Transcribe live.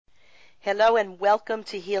Hello and welcome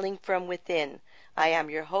to Healing from Within. I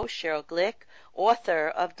am your host, Cheryl Glick, author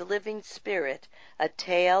of The Living Spirit, a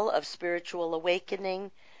tale of spiritual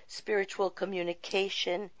awakening, spiritual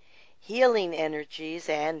communication, healing energies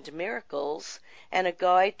and miracles, and a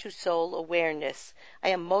guide to soul awareness. I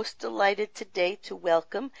am most delighted today to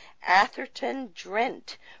welcome Atherton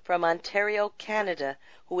Drent from Ontario, Canada,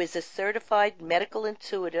 who is a certified medical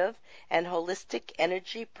intuitive and holistic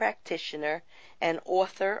energy practitioner and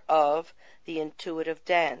author of The Intuitive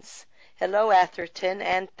Dance. Hello, Atherton,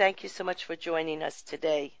 and thank you so much for joining us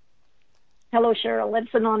today. Hello, Cheryl.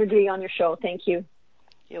 It's an honor to be on your show. Thank you.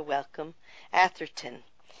 You're welcome. Atherton,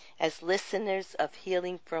 as listeners of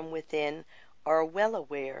Healing from Within are well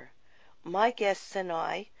aware, my guests and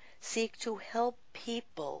I seek to help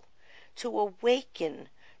people to awaken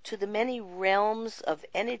to the many realms of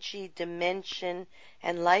energy dimension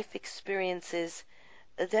and life experiences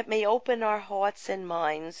that may open our hearts and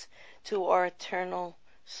minds to our eternal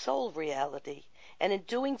soul reality, and in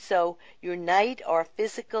doing so unite our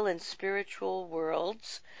physical and spiritual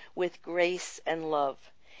worlds with grace and love.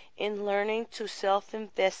 In learning to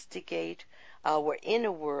self-investigate our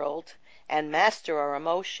inner world and master our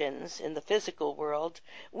emotions in the physical world,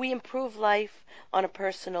 we improve life on a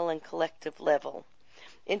personal and collective level.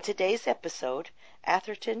 In today's episode,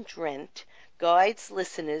 Atherton Drent guides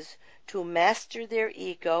listeners to master their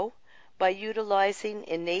ego by utilizing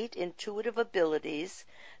innate intuitive abilities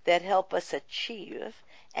that help us achieve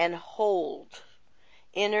and hold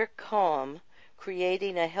inner calm,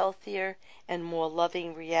 creating a healthier and more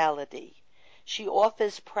loving reality. She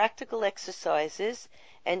offers practical exercises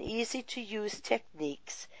and easy-to-use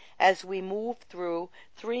techniques as we move through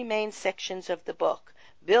three main sections of the book: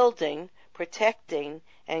 building, protecting,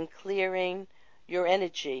 and clearing your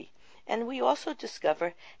energy. And we also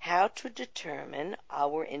discover how to determine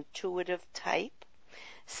our intuitive type,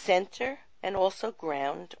 center, and also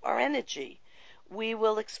ground our energy. We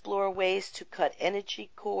will explore ways to cut energy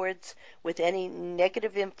cords with any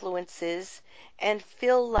negative influences and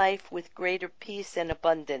fill life with greater peace and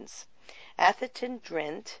abundance. Atherton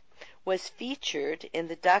Drent was featured in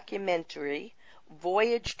the documentary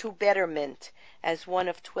Voyage to Betterment as one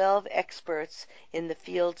of 12 experts in the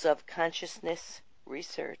fields of consciousness,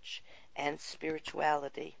 research, and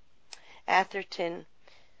spirituality. Atherton,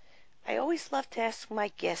 I always love to ask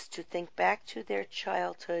my guests to think back to their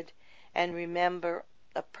childhood and remember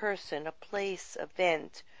a person, a place,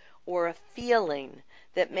 event, or a feeling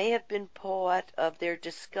that may have been part of their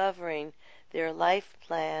discovering their life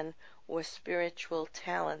plan or spiritual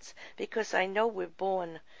talents, because I know we're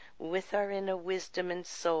born with our inner wisdom and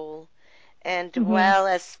soul. And while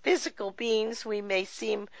as physical beings we may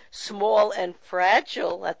seem small and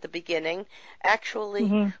fragile at the beginning,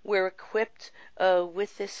 actually we're equipped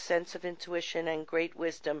with this sense of intuition and great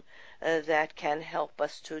wisdom that can help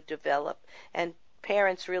us to develop. And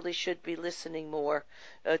parents really should be listening more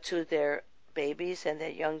to their babies and their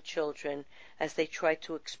young children as they try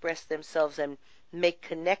to express themselves and make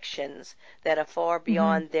connections that are far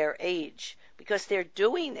beyond their age, because they're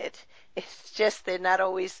doing it. It's just they're not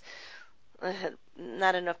always...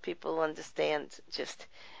 not enough people understand just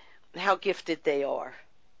how gifted they are.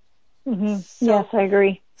 Yes, I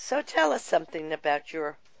agree. So tell us something about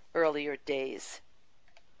your earlier days.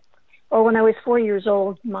 Well, when I was 4 years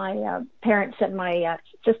old, my parents sent my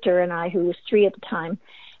sister and I, who was 3 at the time,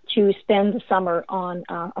 to spend the summer on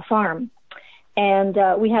a farm. And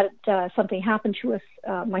we had something happen to us,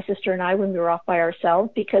 my sister and I, when we were off by ourselves,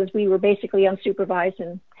 because we were basically unsupervised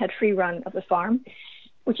and had free run of the farm,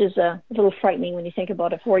 which is a little frightening when you think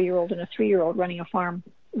about a 4-year-old and a 3-year-old running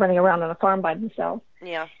around on a farm by themselves.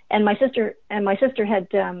 Yeah. And my sister and I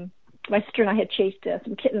had chased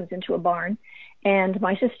some kittens into a barn, and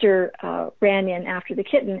my sister ran in after the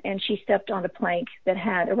kitten, and she stepped on a plank that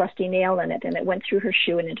had a rusty nail in it, and it went through her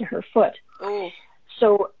shoe and into her foot. Oh.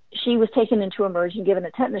 So she was taken into Emerge and given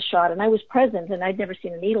a tetanus shot, and I was present, and I'd never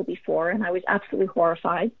seen a needle before, and I was absolutely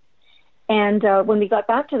horrified. And when we got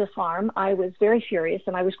back to the farm, I was very furious,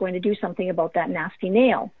 and I was going to do something about that nasty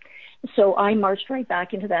nail. So I marched right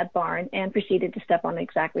back into that barn and proceeded to step on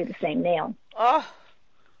exactly the same nail. Oh,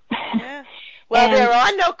 yeah. Well, there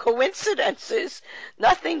are no coincidences.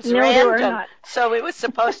 Nothing's random. There were not. So it was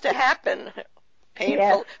supposed to happen.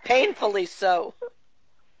 Painfully so.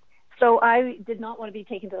 So I did not want to be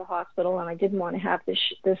taken to the hospital, and I didn't want to have this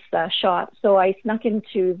shot. So I snuck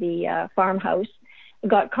into the farmhouse,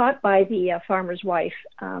 got caught by the farmer's wife,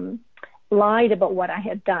 lied about what I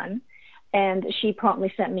had done, and she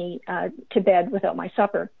promptly sent me to bed without my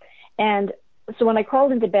supper. And so when I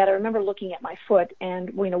crawled into bed, I remember looking at my foot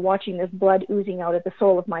and, watching this blood oozing out of the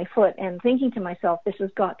sole of my foot and thinking to myself, this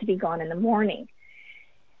has got to be gone in the morning,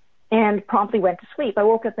 and promptly went to sleep. I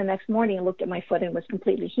woke up the next morning and looked at my foot and was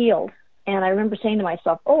completely healed. And I remember saying to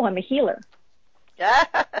myself, oh, I'm a healer.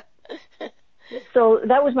 So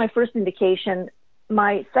that was my first indication.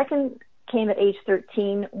 My second came at age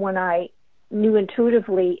 13 when I knew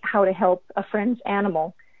intuitively how to help a friend's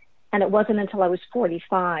animal. And it wasn't until I was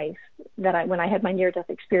 45 that when I had my near-death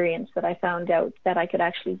experience, that I found out that I could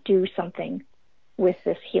actually do something with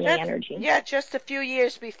this healing energy. Yeah, just a few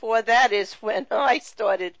years before that is when I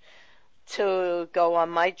started to go on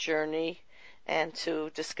my journey and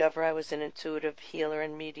to discover I was an intuitive healer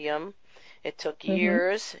and medium. It took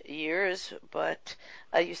years, but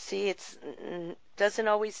you see, it doesn't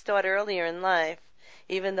always start earlier in life,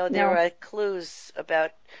 even though there are clues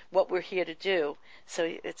about what we're here to do. So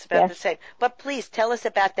it's about the same. But please tell us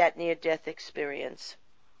about that near-death experience.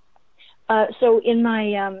 So in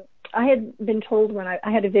my, I had been told I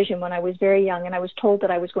had a vision when I was very young, and I was told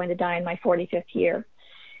that I was going to die in my 45th year.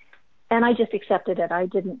 And I just accepted it. I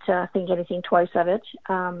didn't think anything twice of it.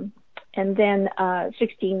 And then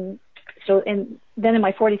then in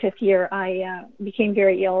my 45th year, I became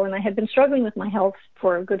very ill, and I had been struggling with my health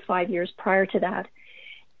for a good 5 years prior to that.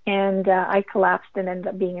 And I collapsed and ended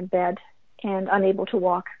up being in bed and unable to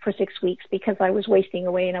walk for 6 weeks because I was wasting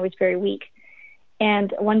away and I was very weak.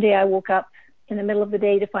 And one day I woke up in the middle of the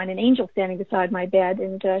day to find an angel standing beside my bed,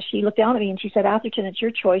 and she looked down at me and she said, Atherton, it's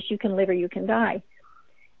your choice. You can live or you can die.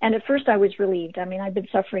 And at first I was relieved. I mean, I'd been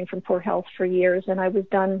suffering from poor health for years, and I was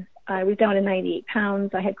down to 98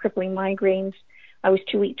 pounds. I had crippling migraines. I was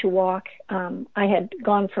too weak to walk. I had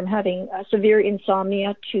gone from having severe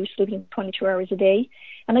insomnia to sleeping 22 hours a day,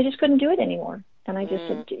 and I just couldn't do it anymore. And I just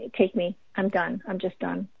said, take me. I'm done. I'm just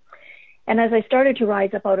done. And as I started to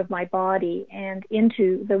rise up out of my body and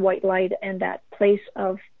into the white light and that place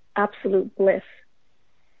of absolute bliss,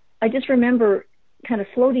 I just remember kind of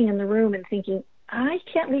floating in the room and thinking, I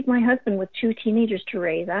can't leave my husband with 2 teenagers to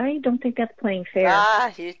raise. I don't think that's playing fair.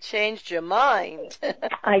 You changed your mind.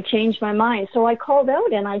 I changed my mind. So I called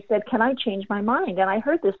out and I said, can I change my mind? And I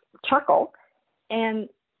heard this chuckle and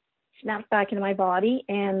snapped back into my body.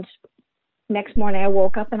 And next morning I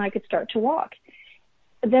woke up and I could start to walk.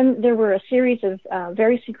 Then there were a series of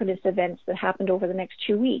very synchronous events that happened over the next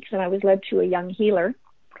 2 weeks, and I was led to a young healer.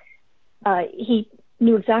 He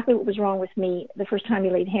knew exactly what was wrong with me the first time he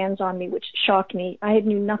laid hands on me, which shocked me. I had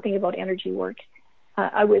knew nothing about energy work.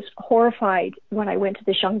 I was horrified when I went to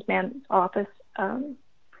the Shungsman's office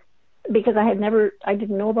because I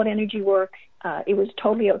didn't know about energy work. It was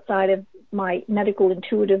totally outside of my medical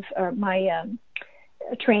intuitive, my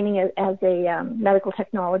training as a medical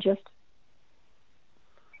technologist.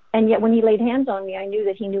 And yet when he laid hands on me, I knew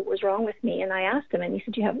that he knew what was wrong with me. And I asked him, and he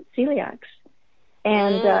said, you have celiacs.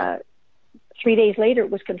 And 3 days later,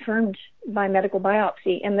 it was confirmed by medical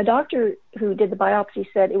biopsy. And the doctor who did the biopsy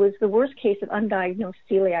said it was the worst case of undiagnosed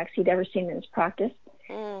celiacs he'd ever seen in his practice.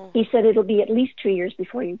 He said it'll be at least 2 years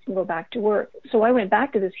before you can go back to work. So I went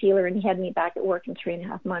back to this healer, and he had me back at work in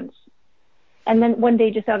 3.5 months. And then one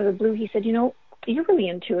day, just out of the blue, he said, you're really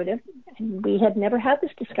intuitive. And we had never had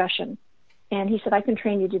this discussion. And he said, I can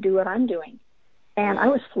train you to do what I'm doing. And I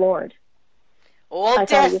was floored. All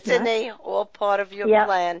destiny, all part of your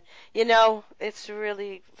plan. It's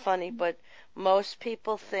really funny, but most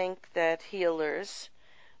people think that healers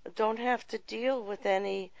don't have to deal with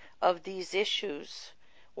any of these issues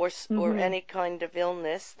or any kind of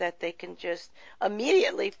illness, that they can just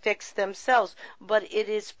immediately fix themselves. But it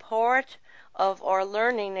is part of our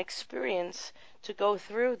learning experience to go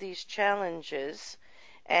through these challenges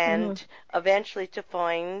and eventually to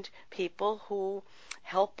find people who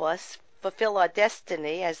help us fulfill our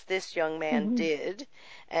destiny, as this young man did.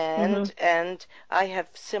 And I have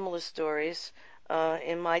similar stories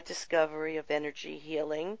in my discovery of energy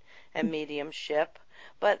healing and mediumship.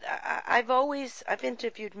 But I've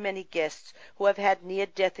interviewed many guests who have had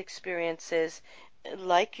near-death experiences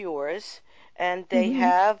like yours, and they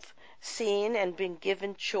have seen and been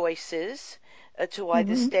given choices to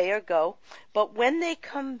either stay or go. But when they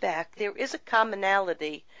come back, there is a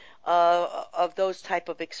commonality of those type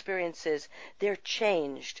of experiences. They're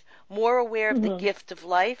changed, more aware of the gift of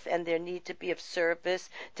life and their need to be of service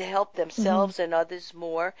to help themselves and others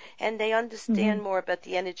more, and they understand more about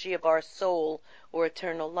the energy of our soul or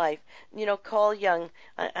eternal life. Carl Jung,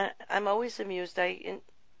 I'm always amused. I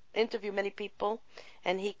interview many people,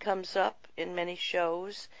 and he comes up in many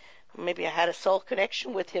shows. Maybe I had a soul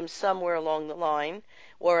connection with him somewhere along the line,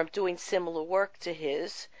 or I'm doing similar work to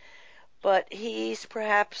his. but he's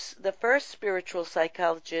perhaps the first spiritual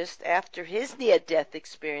psychologist after his near-death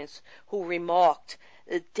experience who remarked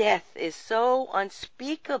that death is so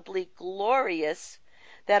unspeakably glorious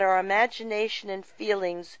that our imagination and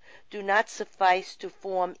feelings do not suffice to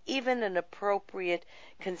form even an appropriate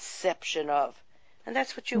conception of. And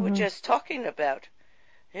that's what you were just talking about.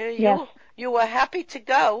 Yes. You were happy to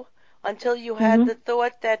go until you had the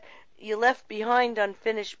thought that you left behind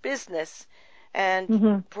unfinished business.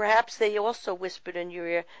 And perhaps they also whispered in your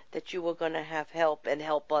ear that you were going to have help and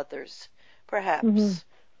help others. Perhaps.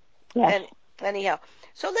 Yes. And anyhow,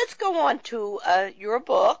 so let's go on to your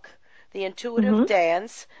book, The Intuitive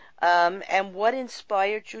Dance, and what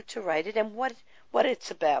inspired you to write it and what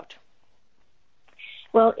it's about.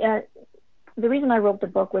 Well, the reason I wrote the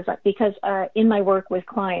book was because in my work with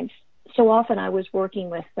clients, so often I was working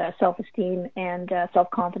with self-esteem and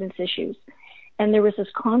self-confidence issues. And there was this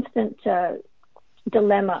constant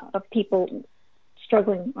dilemma of people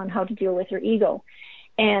struggling on how to deal with their ego.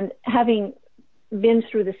 And having been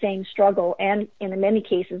through the same struggle and in many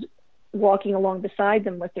cases walking along beside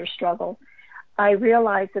them with their struggle, I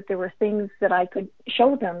realized that there were things that I could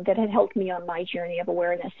show them that had helped me on my journey of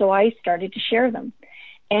awareness. So I started to share them.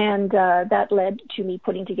 And that led to me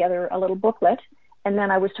putting together a little booklet. And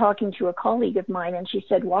then I was talking to a colleague of mine, and she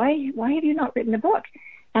said, why have you not written a book?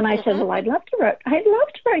 And I said, well, I'd love to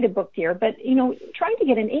write a book, dear, but, trying to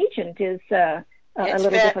get an agent is a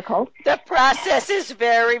little difficult. The process is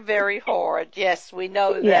very, very hard. Yes, we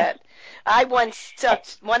know that. I once took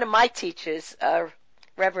one of my teachers,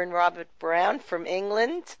 Reverend Robert Brown from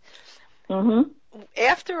England.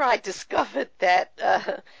 After I discovered that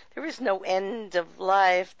there is no end of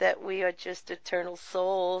life, that we are just eternal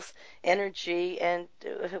souls, energy, and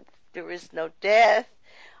there is no death,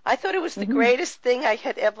 I thought it was the greatest thing I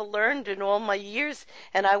had ever learned in all my years,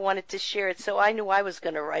 and I wanted to share it, so I knew I was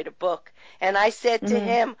going to write a book. And I said to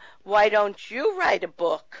him, why don't you write a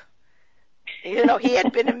book? He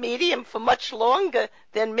had been a medium for much longer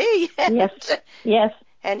than me. Yes.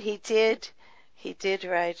 And he did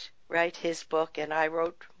write his book, and I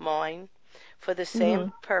wrote mine for the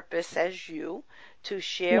same purpose as you, to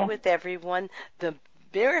share with everyone the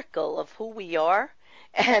miracle of who we are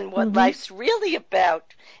and what life's really about.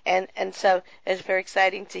 And so it's very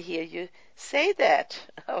exciting to hear you say that.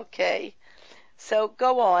 Okay. So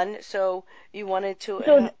go on. So you wanted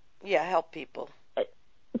to help people.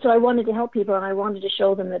 So I wanted to help people, and I wanted to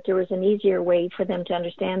show them that there was an easier way for them to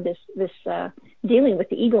understand this dealing with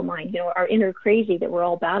the ego mind, our inner crazy that we're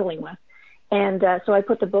all battling with. And so I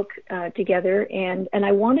put the book together, and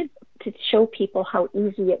I wanted to show people how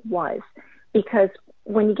easy it was, because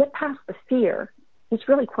when you get past the fear, it's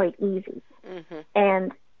really quite easy.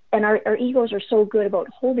 And our egos are so good about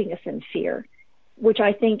holding us in fear, which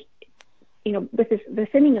I think, with the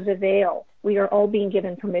thinning of the veil, we are all being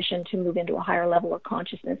given permission to move into a higher level of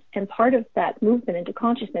consciousness. And part of that movement into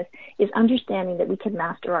consciousness is understanding that we can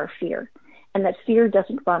master our fear, and that fear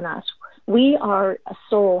doesn't run us. We are a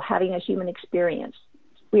soul having a human experience.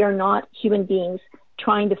 We are not human beings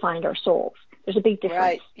trying to find our souls. There's a big difference.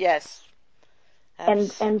 Right, yes.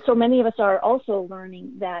 And so many of us are also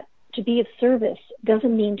learning that to be of service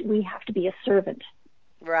doesn't mean we have to be a servant.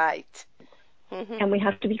 Right. And we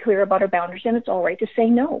have to be clear about our boundaries, and it's all right to say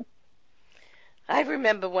no. I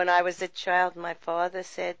remember when I was a child, my father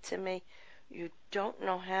said to me, you don't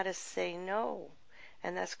know how to say no,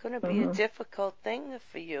 and that's going to be a difficult thing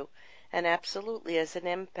for you. And absolutely, as an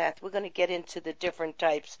empath, we're going to get into the different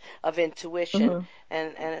types of intuition.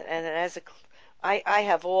 And as I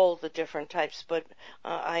have all the different types, but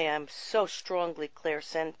I am so strongly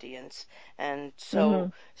clairsentient, and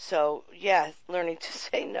so learning to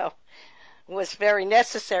say no was very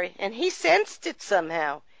necessary. And he sensed it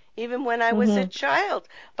somehow, even when I was a child.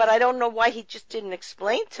 But I don't know why he just didn't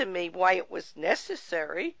explain to me why it was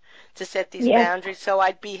necessary to set these boundaries, so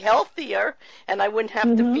I'd be healthier and I wouldn't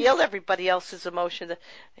have to feel everybody else's emotion.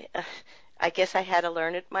 I guess I had to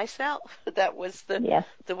learn it myself. That was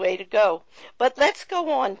the way to go. But let's go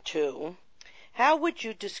on to, how would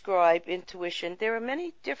you describe intuition? There are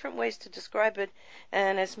many different ways to describe it,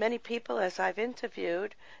 and as many people as I've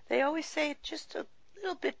interviewed, they always say it just a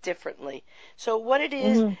little bit differently. So what it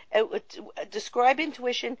is, describe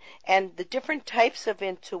intuition and the different types of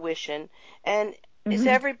intuition, and is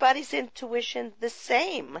everybody's intuition the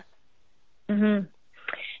same?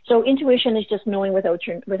 So intuition is just knowing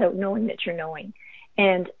without knowing that you're knowing.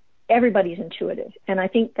 And everybody's intuitive. And I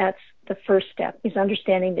think that's the first step, is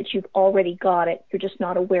understanding that you've already got it. You're just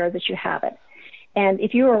not aware that you have it. And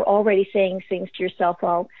if you are already saying things to yourself,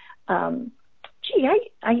 well, gee,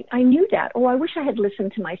 I knew that. Oh, I wish I had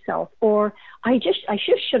listened to myself. Or I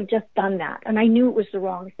should have just done that. And I knew it was the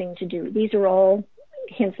wrong thing to do. These are all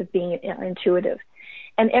hints of being intuitive.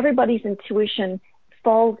 And everybody's intuition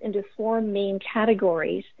falls into four main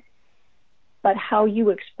categories, but how you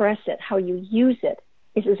express it, how you use it,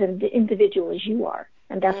 is as individual as you are.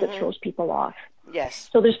 And that's what throws people off. Yes.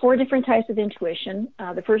 So there's four different types of intuition.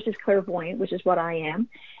 The first is clairvoyant, which is what I am.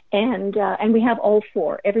 And we have all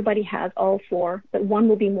four. Everybody has all four, but one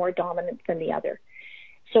will be more dominant than the other.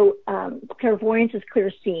 So clairvoyance is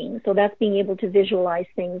clear seeing. So that's being able to visualize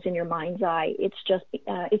things in your mind's eye. It's just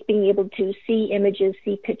it's being able to see images,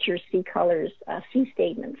 see pictures, see colors, see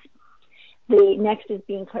statements. The next is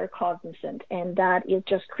being claircognizant, and that is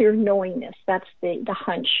just clear knowingness. That's the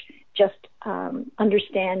hunch, just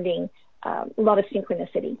understanding, a lot of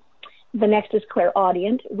synchronicity. The next is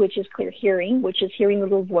clairaudient, which is clear hearing, which is hearing the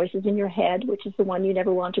little voices in your head, which is the one you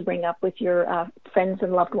never want to bring up with your friends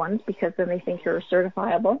and loved ones because then they think you're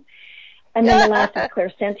certifiable. And then the last is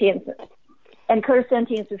clairsentience. And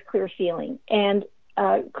clairsentience is clear feeling. And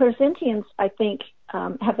clairsentience, I think,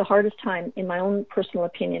 have the hardest time, in my own personal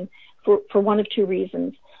opinion, for one of two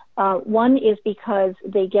reasons. One is because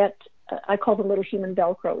they get, I call them little human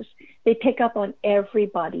Velcros. They pick up on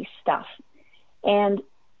everybody's stuff. And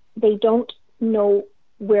they don't know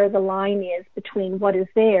where the line is between what is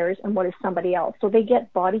theirs and what is somebody else. So they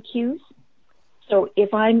get body cues. So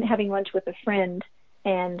if I'm having lunch with a friend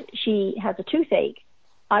and she has a toothache,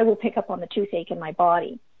 I will pick up on the toothache in my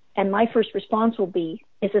body. And my first response will be,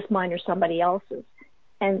 is this mine or somebody else's?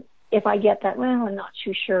 And if I get that, well, I'm not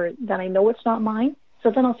too sure, then I know it's not mine.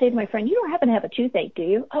 So then I'll say to my friend, you don't happen to have a toothache, do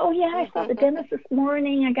you? Oh, yeah, I saw the dentist this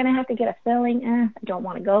morning. I'm going to have to get a filling. I don't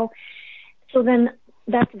want to go. So then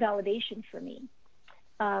that's validation for me.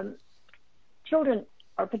 Children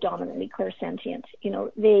are predominantly clairsentient. You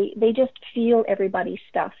know, they just feel everybody's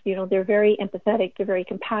stuff. You know, they're very empathetic. They're very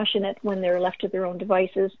compassionate when they're left to their own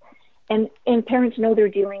devices. And parents know they're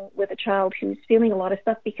dealing with a child who's feeling a lot of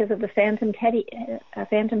stuff because of the phantom tummy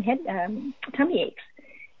aches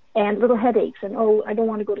and little headaches. And, oh, I don't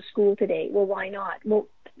want to go to school today. Well, why not? Well,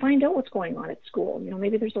 find out what's going on at school. You know,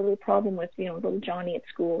 maybe there's a little problem with, you know, little Johnny at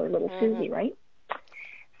school or little Susie, right?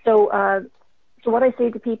 So what I say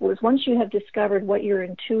to people is once you have discovered what your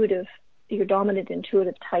dominant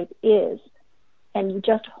intuitive type is, and you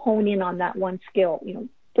just hone in on that one skill, you know,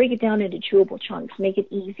 break it down into chewable chunks, make it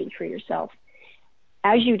easy for yourself.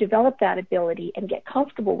 As you develop that ability and get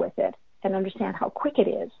comfortable with it and understand how quick it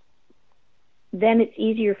is, then it's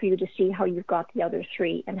easier for you to see how you've got the other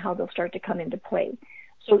three and how they'll start to come into play.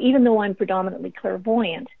 So even though I'm predominantly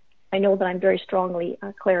clairvoyant, I know that I'm very strongly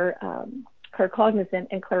claircognizant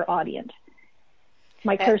and clairaudient.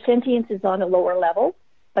 My clairsentience is on a lower level,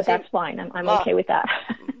 but that's fine. I'm okay with that.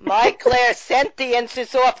 My clairsentience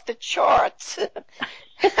is off the charts.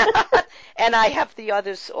 And I have the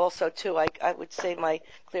others also, too. I would say my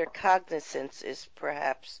claircognizance is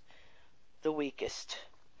perhaps the weakest.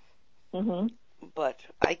 Mm-hmm. But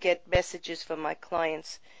I get messages from my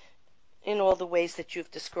clients in all the ways that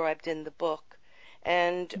you've described in the book.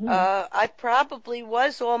 And I probably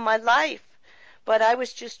was all my life, but I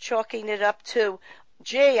was just chalking it up to,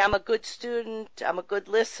 gee, I'm a good student, I'm a good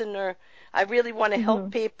listener, I really want to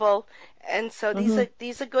help people, and so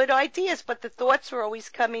these are good ideas, but the thoughts were always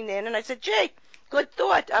coming in, and I said, gee, good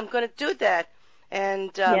thought, I'm going to do that.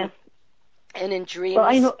 And and in dreams,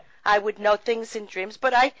 well, I would know things in dreams,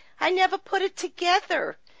 but I never put it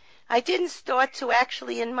together. I didn't start to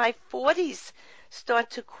actually in my 40s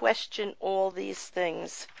start to question all these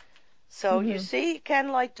things. So you see, it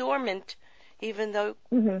can lie dormant, even though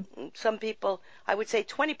some people, I would say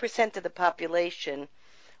 20% of the population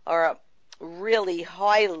are really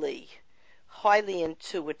highly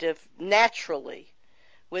intuitive naturally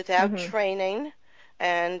without training,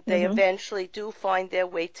 and they eventually do find their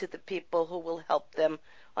way to the people who will help them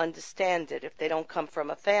understand it if they don't come from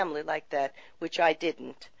a family like that, which I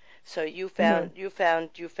didn't. So you found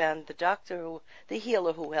the doctor, the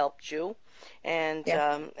healer who helped you, and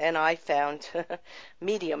I found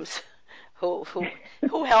mediums who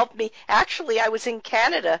helped me. Actually, I was in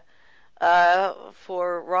Canada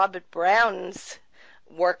for Robert Brown's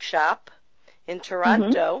workshop in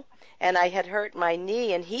Toronto, and I had hurt my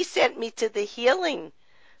knee, and he sent me to the healing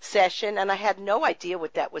session, and I had no idea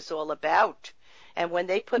what that was all about. And when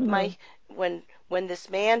they put when this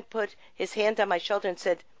man put his hand on my shoulder and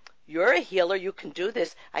said, "You're a healer, you can do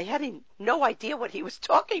this," I had no idea what he was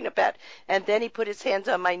talking about. And then he put his hands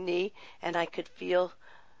on my knee, and I could feel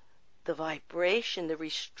the vibration, the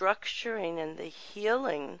restructuring, and the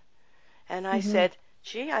healing. And I said,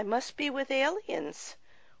 gee, I must be with aliens.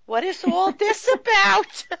 what is all this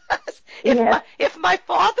about? Yeah. If my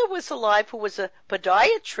father was alive, who was a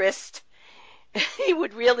podiatrist, he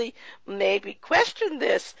would really maybe question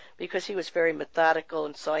this because he was very methodical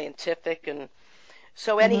and scientific. And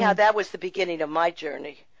so anyhow, Mhm. that was the beginning of my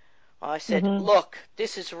journey. I said, Mhm. look,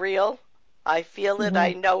 this is real. I feel it.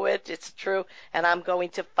 I Mhm. know it. It's true. And I'm going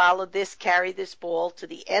to follow this, carry this ball to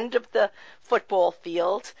the end of the football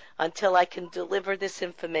field until I can deliver this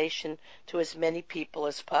information to as many people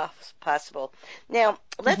as possible. Now,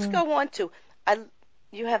 let's Mhm. go on to, I,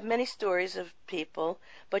 you have many stories of people,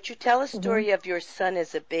 but you tell a Mhm. story of your son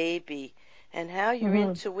as a baby and how your Mhm.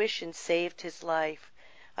 intuition saved his life.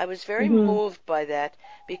 I was very Mhm. moved by that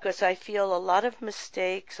because I feel a lot of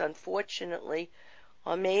mistakes, unfortunately,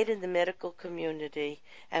 are made in the medical community,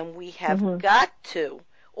 and we have Mhm. got to,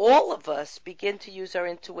 all of us, begin to use our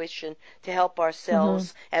intuition to help Mhm.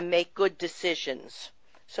 ourselves and make good decisions.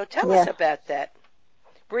 So tell us Yes. about that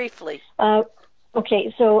briefly. Uh,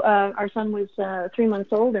 okay. So our son was 3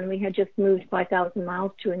 months old, and we had just moved 5,000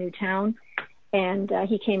 miles to a new town, and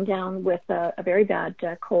he came down with a very bad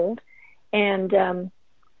cold. And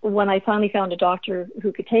when I finally found a doctor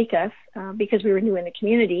who could take us, because we were new in the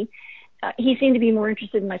community, he seemed to be more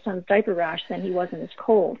interested in my son's diaper rash than he was in his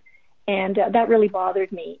cold. And that really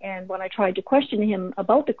bothered me. And when I tried to question him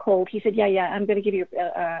about the cold, he said, yeah, I'm going to give you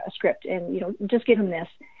a script, and, just give him this.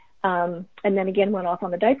 And then again went off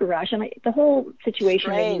on the diaper rash. And the whole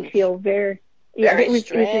situation made me Strange. feel very, yeah, Very it was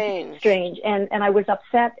just strange. strange. And I was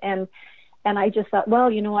upset, and I just thought,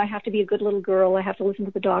 well, I have to be a good little girl. I have to listen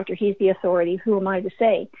to the doctor. He's the authority. Who am I to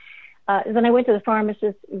say? Then I went to the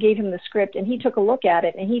pharmacist, gave him the script, and he took a look at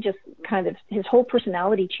it, and he just his whole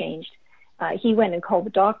personality changed. He went and called the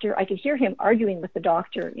doctor. I could hear him arguing with the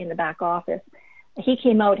doctor in the back office. He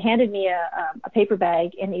came out, handed me a paper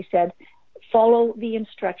bag, and he said, follow the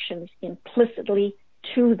instructions implicitly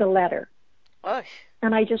to the letter. Oh.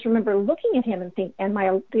 And I just remember looking at him and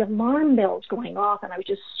the alarm bells going off, and I was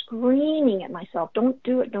just screaming at myself, don't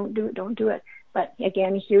do it, don't do it, don't do it. But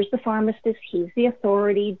again, here's the pharmacist, he's the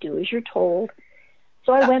authority, do as you're told.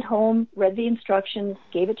 So I went home, read the instructions,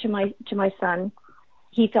 gave it to my son.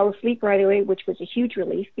 He fell asleep right away, which was a huge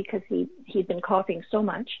relief because he'd been coughing so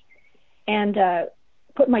much. And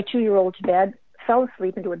put my 2-year-old to bed, fell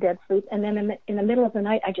asleep into a dead sleep, and then in the middle of the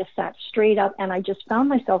night, I just sat straight up, and I just found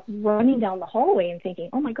myself running down the hallway and thinking,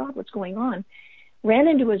 oh my God, what's going on? Ran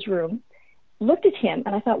into his room, looked at him,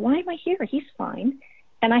 and I thought, why am I here? He's fine.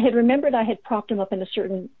 And I had remembered I had propped him up in a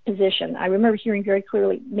certain position. I remember hearing very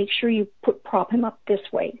clearly, make sure you prop him up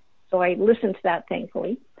this way. So I listened to that,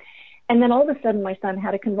 thankfully. And then all of a sudden, my son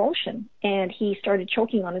had a convulsion, and he started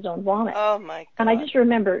choking on his own vomit. Oh, my God. And I just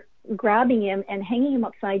remember grabbing him and hanging him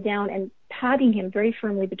upside down and patting him very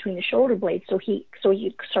firmly between the shoulder blades so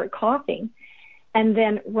he'd start coughing, and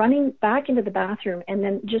then running back into the bathroom and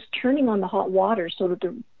then just turning on the hot water so that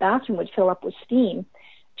the bathroom would fill up with steam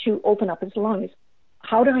to open up his lungs.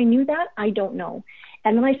 How did I knew that? I don't know.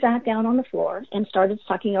 And then I sat down on the floor and started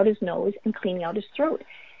sucking out his nose and cleaning out his throat.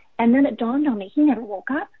 And then it dawned on me, he never woke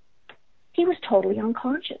up. He was totally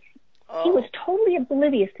unconscious. Oh. He was totally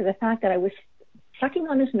oblivious to the fact that I was sucking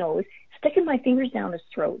on his nose, sticking my fingers down his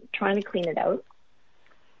throat, trying to clean it out.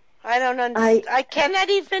 I don't understand. I cannot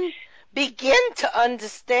even begin to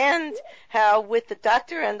understand how, with the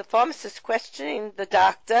doctor and the pharmacist questioning the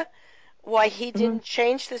doctor, why he didn't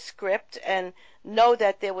change the script and know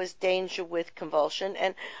that there was danger with convulsion.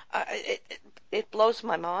 And it blows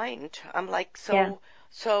my mind. I'm like so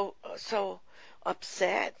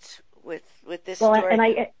upset with this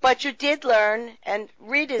story. But you did learn, and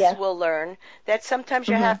readers will learn, that sometimes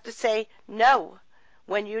you have to say no.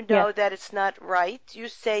 When you know that it's not right, you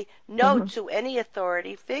say no to any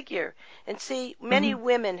authority figure. And see, many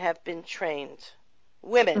women have been trained.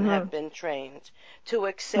 Women have been trained to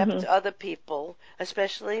accept other people,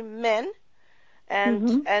 especially men,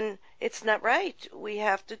 and it's not right. We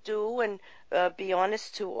have to do and be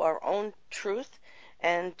honest to our own truth.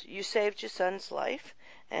 And you saved your son's life,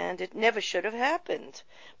 and it never should have happened.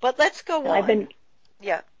 But let's go on.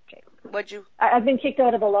 I've been kicked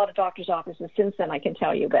out of a lot of doctors' offices since then, I can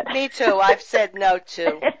tell you. But me too. I've said no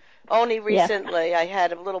to. Only recently, I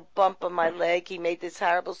had a little bump on my leg. He made this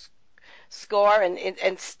horrible scar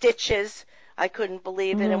and stitches. I couldn't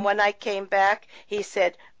believe it. And when I came back, he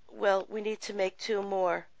said, well, we need to make 2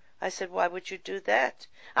 more. I said, why would you do that?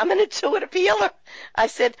 I'm an intuitive healer. I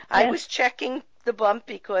said, I was checking the bump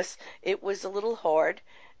because it was a little hard,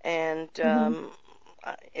 and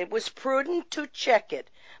it was prudent to check it.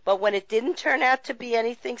 But when it didn't turn out to be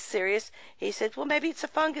anything serious, he said, well, maybe it's a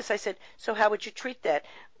fungus. I said, so how would you treat that?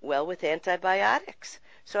 Well, with antibiotics.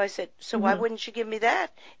 So I said, so why Mhm. wouldn't you give me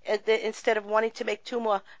that instead of wanting to make two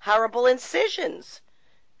more horrible incisions?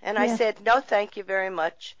 And I Yes. said, no, thank you very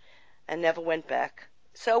much, and never went back.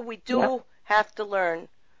 So we Yep. do have to learn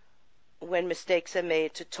when mistakes are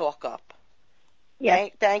made to talk up.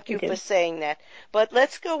 Yes. Thank We you for do. saying that. But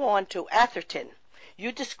let's go on to Atherton.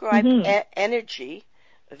 You describe Mhm. energy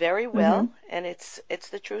very well, Mhm. and it's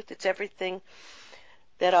the truth. It's everything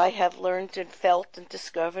that I have learned and felt and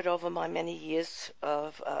discovered over my many years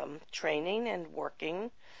of training and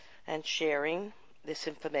working and sharing this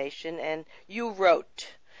information. And you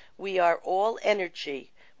wrote, we are all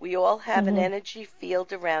energy. We all have an Mhm. energy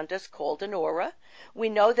field around us called an aura. We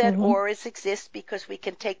know that Mhm. auras exist because we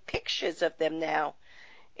can take pictures of them now.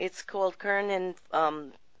 It's called Kernan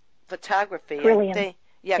photography. I Brilliant. think,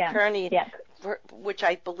 yeah, Yeah. Kearney, Yeah. which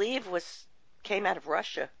I believe came out of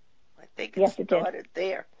Russia. I think it Yes, it did. started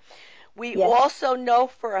there. We Yes. also know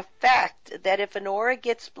for a fact that if an aura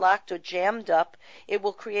gets blocked or jammed up, it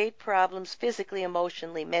will create problems physically,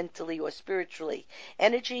 emotionally, mentally, or spiritually.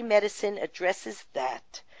 Energy medicine addresses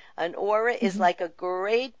that. An aura is Mhm. like a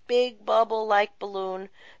great big bubble-like balloon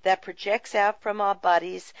that projects out from our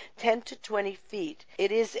bodies 10 to 20 feet.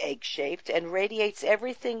 It is egg-shaped and radiates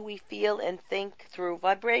everything we feel and think through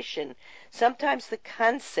vibration. Sometimes the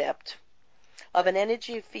concept of an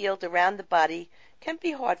energy field around the body can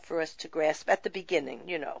be hard for us to grasp at the beginning,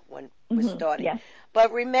 when we're Mhm. starting. Yes.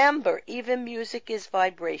 But remember, even music is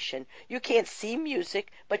vibration. You can't see music,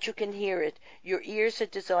 but you can hear it. Your ears are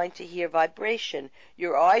designed to hear vibration.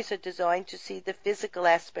 Your eyes are designed to see the physical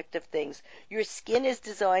aspect of things. Your skin is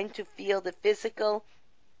designed to feel the physical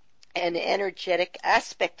and energetic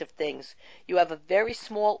aspect of things. You have a very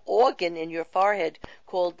small organ in your forehead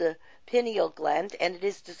called the pineal gland, and it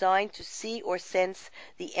is designed to see or sense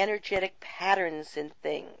the energetic patterns in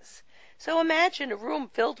things. So imagine a room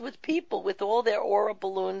filled with people with all their aura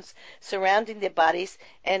balloons surrounding their bodies,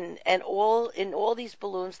 and all in all these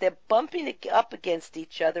balloons they're bumping up against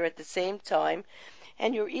each other at the same time,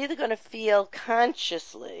 and you're either going to feel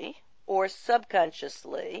consciously or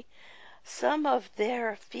subconsciously some of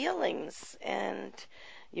their feelings, and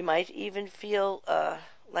you might even feel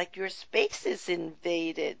like your space is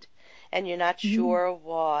invaded and you're not Mhm. sure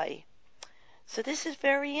why. So this is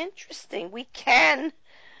very interesting. We can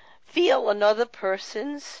feel another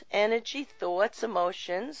person's energy, thoughts,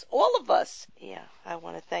 emotions, all of us. Yeah, I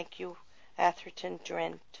want to thank you, Atherton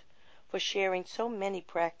Drent, for sharing so many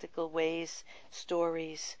practical ways,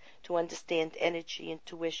 stories to understand energy,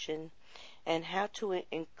 intuition, and how to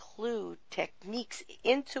include techniques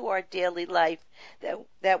into our daily life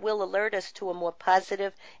that will alert us to a more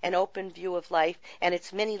positive and open view of life and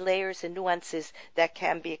its many layers and nuances that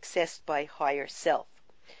can be accessed by higher self.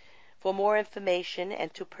 For more information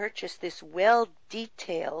and to purchase this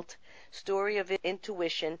well-detailed story of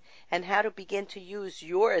intuition and how to begin to use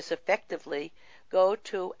yours effectively, go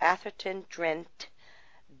to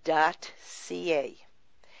athertondrent.ca.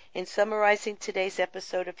 In summarizing today's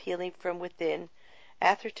episode of Healing from Within,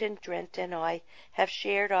 Atherton Drent and I have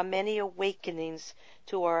shared our many awakenings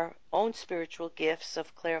to our own spiritual gifts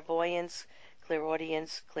of clairvoyance,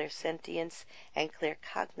 clairaudience, clairsentience, and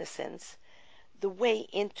claircognizance, the way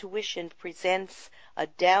intuition presents a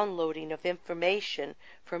downloading of information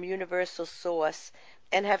from universal source,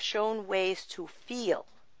 and have shown ways to feel,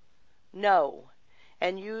 know,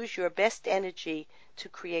 and use your best energy to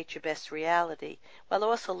create your best reality, while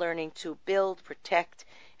also learning to build, protect,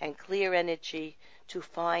 and clear energy to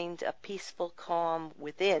find a peaceful calm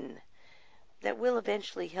within that will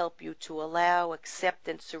eventually help you to allow, accept,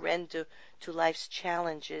 and surrender to life's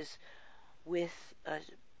challenges with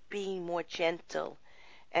being more gentle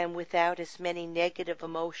and without as many negative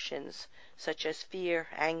emotions such as fear,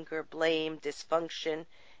 anger, blame, dysfunction,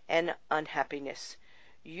 and unhappiness.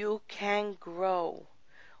 You can grow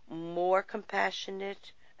more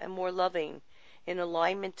compassionate and more loving in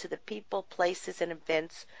alignment to the people, places, and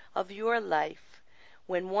events of your life.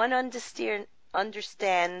 When one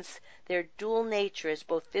understands their dual nature as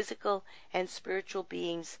both physical and spiritual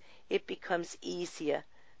beings, it becomes easier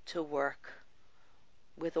to work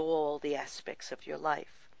with all the aspects of your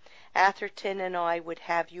life. Atherton and I would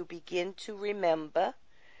have you begin to remember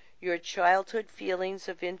your childhood feelings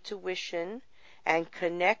of intuition and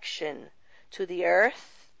connection to the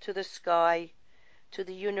earth, to the sky, to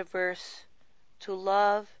the universe, to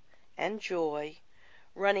love and joy,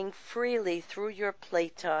 running freely through your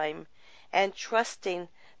playtime and trusting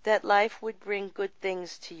that life would bring good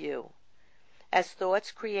things to you. As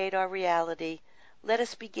thoughts create our reality, let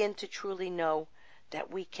us begin to truly know that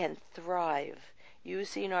we can thrive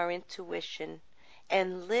using our intuition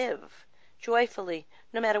and live joyfully,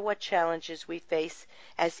 no matter what challenges we face,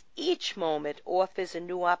 as each moment offers a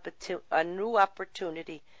new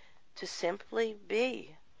opportunity to simply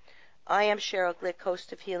be. I am Cheryl Glick,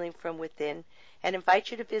 host of Healing from Within, and invite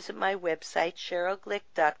you to visit my website,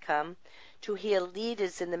 cherylglick.com, to hear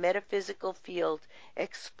leaders in the metaphysical field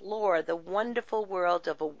explore the wonderful world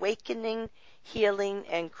of awakening, healing,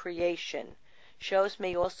 and creation. Shows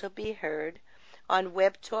may also be heard on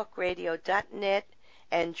webtalkradio.net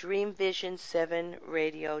and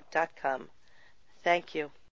dreamvision7radio.com. Thank you.